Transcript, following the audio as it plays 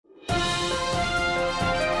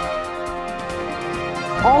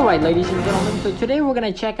Alright, ladies and gentlemen, so today we're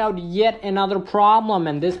going to check out yet another problem,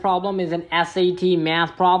 and this problem is an SAT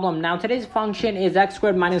math problem. Now today's function is x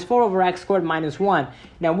squared minus 4 over x squared minus 1.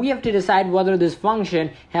 Now we have to decide whether this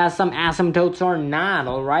function has some asymptotes or not,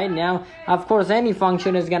 alright? Now, of course, any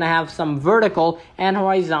function is going to have some vertical and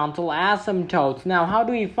horizontal asymptotes. Now, how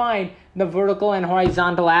do we find the vertical and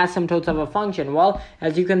horizontal asymptotes of a function? Well,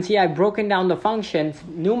 as you can see, I've broken down the function's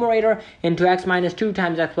numerator into x minus 2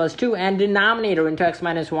 times x plus 2 and denominator into x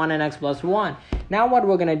minus 1 and x plus 1. Now what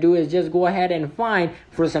we're going to do is just go ahead and find,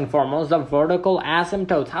 first and foremost, the vertical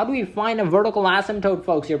asymptotes. How do we find a vertical asymptote,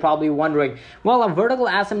 folks? You're probably wondering. Well, a vertical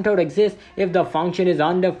asymptote exists if the function is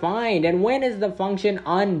undefined. And when is the function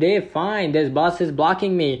undefined? This bus is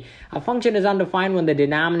blocking me. A function is undefined when the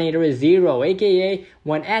denominator is 0, aka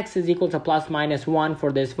when x is equal to plus minus 1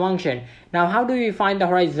 for this function. Now, how do we find the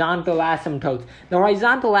horizontal asymptotes? The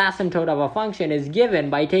horizontal asymptote of a function is given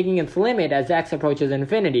by taking its limit as x approaches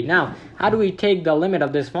infinity. Now, how do we take the limit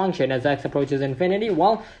of this function as x approaches infinity?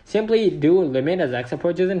 Well, simply do limit as x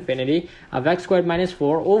approaches infinity of x squared minus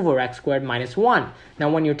 4 over x squared minus 1. Now,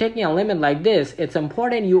 when you're taking a limit like this, it's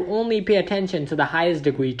important you only pay attention to the highest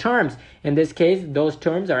degree terms. In this case, those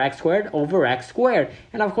terms are x squared over x squared.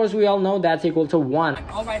 And of course, we all know that's equal to 1.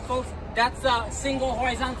 Alright, folks, that's a single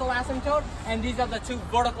horizontal asymptote, and these are the two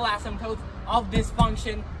vertical asymptotes of this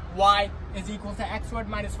function y is equal to x squared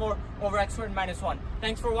minus 4 over x squared minus 1.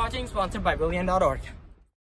 Thanks for watching, sponsored by Brilliant.org.